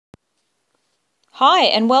Hi,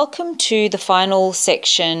 and welcome to the final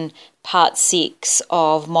section, part 6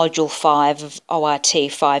 of module 5 of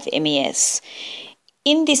ORT5MES.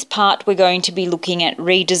 In this part, we're going to be looking at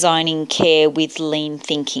redesigning care with lean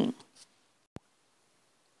thinking.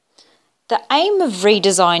 The aim of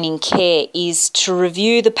redesigning care is to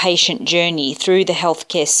review the patient journey through the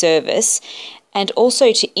healthcare service and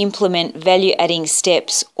also to implement value-adding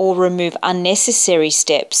steps or remove unnecessary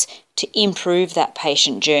steps to improve that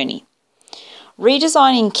patient journey.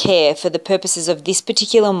 Redesigning care for the purposes of this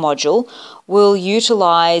particular module will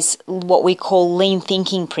utilise what we call lean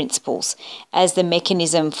thinking principles as the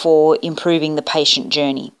mechanism for improving the patient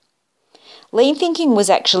journey. Lean thinking was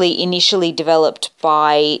actually initially developed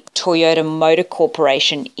by Toyota Motor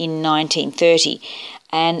Corporation in 1930,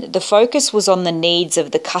 and the focus was on the needs of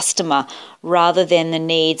the customer rather than the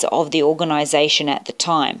needs of the organisation at the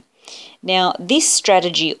time. Now, this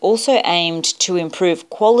strategy also aimed to improve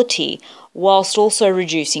quality whilst also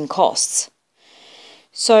reducing costs.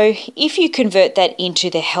 So if you convert that into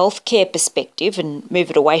the healthcare perspective and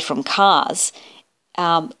move it away from cars,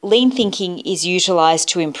 lean thinking is utilised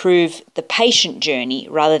to improve the patient journey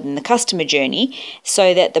rather than the customer journey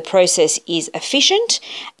so that the process is efficient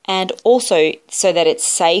and also so that it's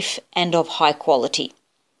safe and of high quality.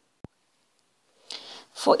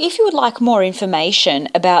 If you would like more information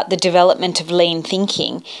about the development of lean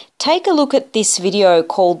thinking, take a look at this video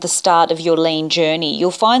called The Start of Your Lean Journey.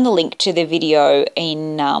 You'll find the link to the video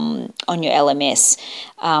on your LMS.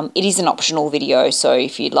 It is an optional video, so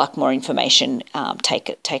if you'd like more information,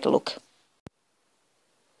 take a look.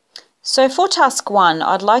 So for task 1,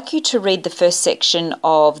 I'd like you to read the first section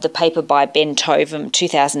of the paper by Ben Tovum,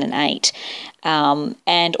 2008,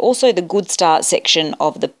 and also the Good Start section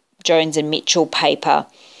of the Jones and Mitchell paper,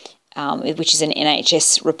 which is an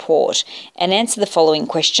NHS report, and answer the following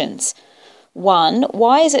questions. 1.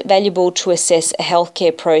 Why is it valuable to assess a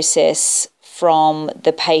healthcare process from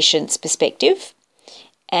the patient's perspective?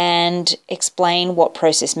 And explain what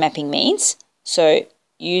process mapping means. So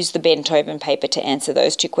use the Ben Tovum paper to answer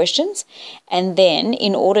those 2 questions. And then,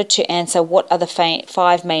 in order to answer what are the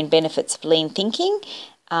 5 main benefits of lean thinking,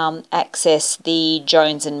 access the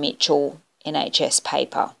Jones and Mitchell NHS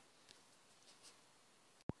paper.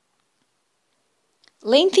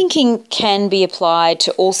 Lean thinking can be applied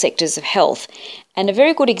to all sectors of health, and a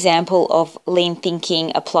very good example of lean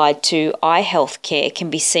thinking applied to eye health care can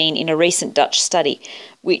be seen in a recent Dutch study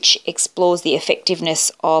which explores the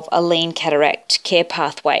effectiveness of a lean cataract care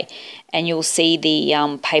pathway, and you'll see the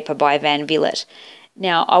paper by Van Villet.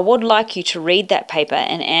 Now, I would like you to read that paper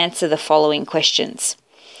and answer the following questions.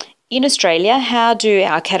 In Australia, how do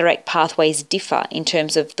our cataract pathways differ in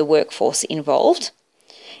terms of the workforce involved?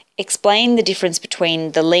 Explain the difference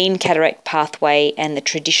between the lean cataract pathway and the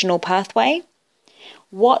traditional pathway.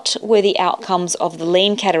 What were the outcomes of the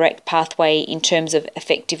lean cataract pathway in terms of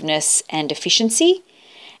effectiveness and efficiency?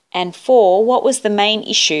 And 4, what was the main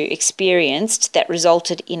issue experienced that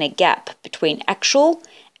resulted in a gap between actual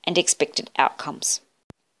and expected outcomes?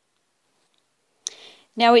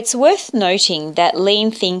 Now, it's worth noting that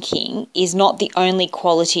lean thinking is not the only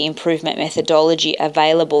quality improvement methodology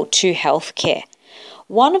available to healthcare.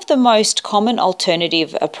 One of the most common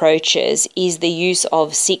alternative approaches is the use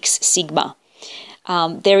of 6 Sigma.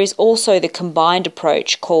 There is also the combined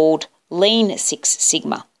approach called Lean 6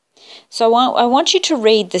 Sigma. So I want you to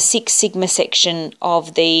read the 6 Sigma section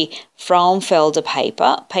of the Frauenfelder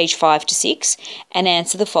paper, page 5 to 6, and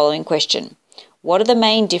answer the following question. What are the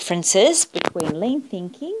main differences between lean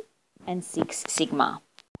thinking and 6 Sigma?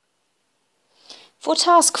 For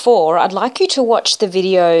task 4, I'd like you to watch the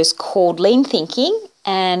videos called Lean Thinking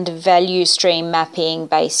and Value Stream Mapping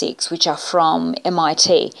Basics, which are from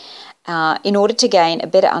MIT, in order to gain a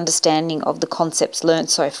better understanding of the concepts learnt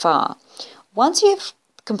so far. Once you've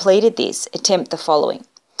completed this, attempt the following.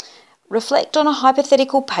 Reflect on a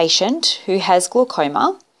hypothetical patient who has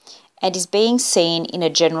glaucoma and is being seen in a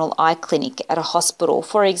general eye clinic at a hospital,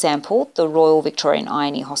 for example, the Royal Victorian Eye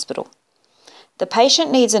and Ear Hospital. The patient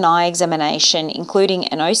needs an eye examination, including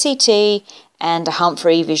an OCT and a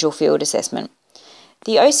Humphrey visual field assessment.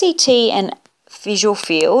 The OCT and visual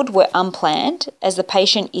field were unplanned as the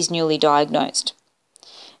patient is newly diagnosed.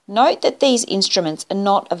 Note that these instruments are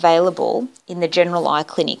not available in the general eye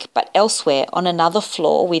clinic but elsewhere on another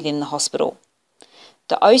floor within the hospital.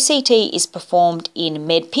 The OCT is performed in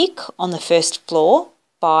MedPIC on the 1st floor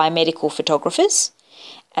by medical photographers,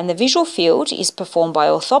 and the visual field is performed by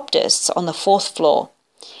orthoptists on the 4th floor,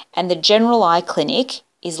 and the general eye clinic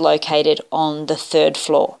is located on the 3rd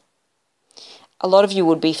floor. A lot of you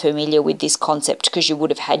would be familiar with this concept because you would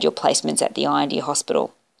have had your placements at the Eye and Ear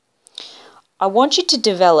Hospital. I want you to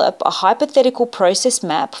develop a hypothetical process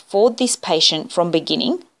map for this patient from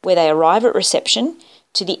beginning, where they arrive at reception,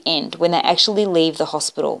 to the end, when they actually leave the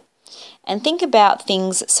hospital. And think about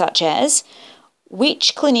things such as,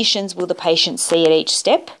 which clinicians will the patient see at each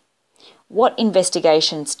step? What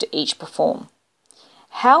investigations do each perform?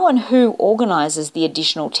 How and who organises the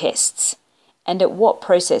additional tests? And at what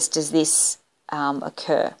process does this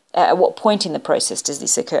occur? At what point in the process does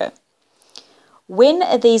this occur? When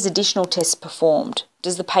are these additional tests performed?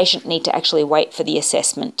 Does the patient need to actually wait for the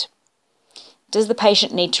assessment? Does the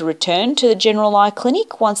patient need to return to the general eye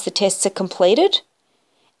clinic once the tests are completed?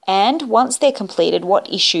 And once they're completed,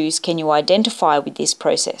 what issues can you identify with this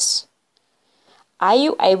process? Are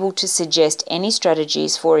you able to suggest any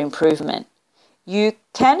strategies for improvement? You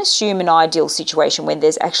can assume an ideal situation when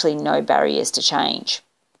there's actually no barriers to change.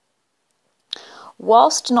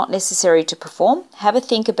 Whilst not necessary to perform, have a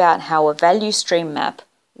think about how a value stream map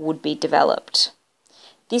would be developed.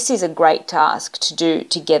 This is a great task to do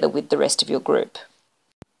together with the rest of your group.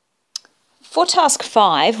 For task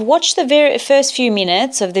 5, watch the very first few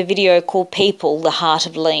minutes of the video called People, the Heart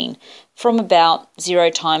of Lean, from about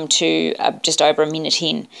 0 time to just over a minute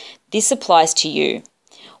in. This applies to you.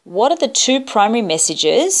 What are the 2 primary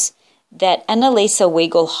messages that Annalisa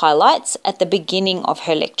Weigel highlights at the beginning of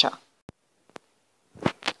her lecture?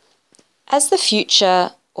 As the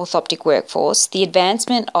future orthoptic workforce, the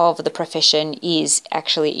advancement of the profession is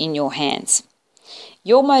actually in your hands.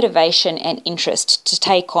 Your motivation and interest to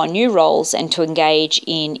take on new roles and to engage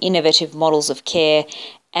in innovative models of care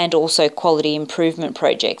and also quality improvement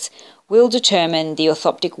projects will determine the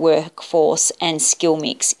orthoptic workforce and skill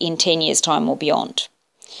mix in 10 years' time or beyond.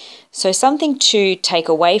 So something to take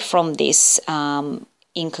away from this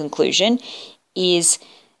in conclusion is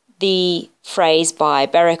the phrase by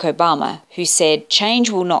Barack Obama, who said,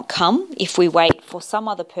 "Change will not come if we wait for some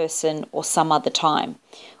other person or some other time.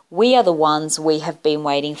 We are the ones we have been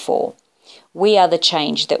waiting for. We are the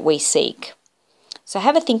change that we seek." So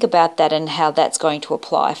have a think about that and how that's going to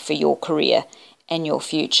apply for your career and your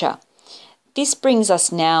future. This brings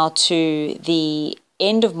us now to the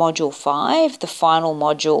end of Module 5, the final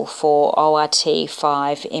module for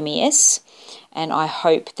ORT5MES, and I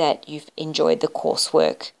hope that you've enjoyed the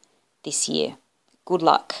coursework this year. Good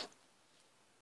luck.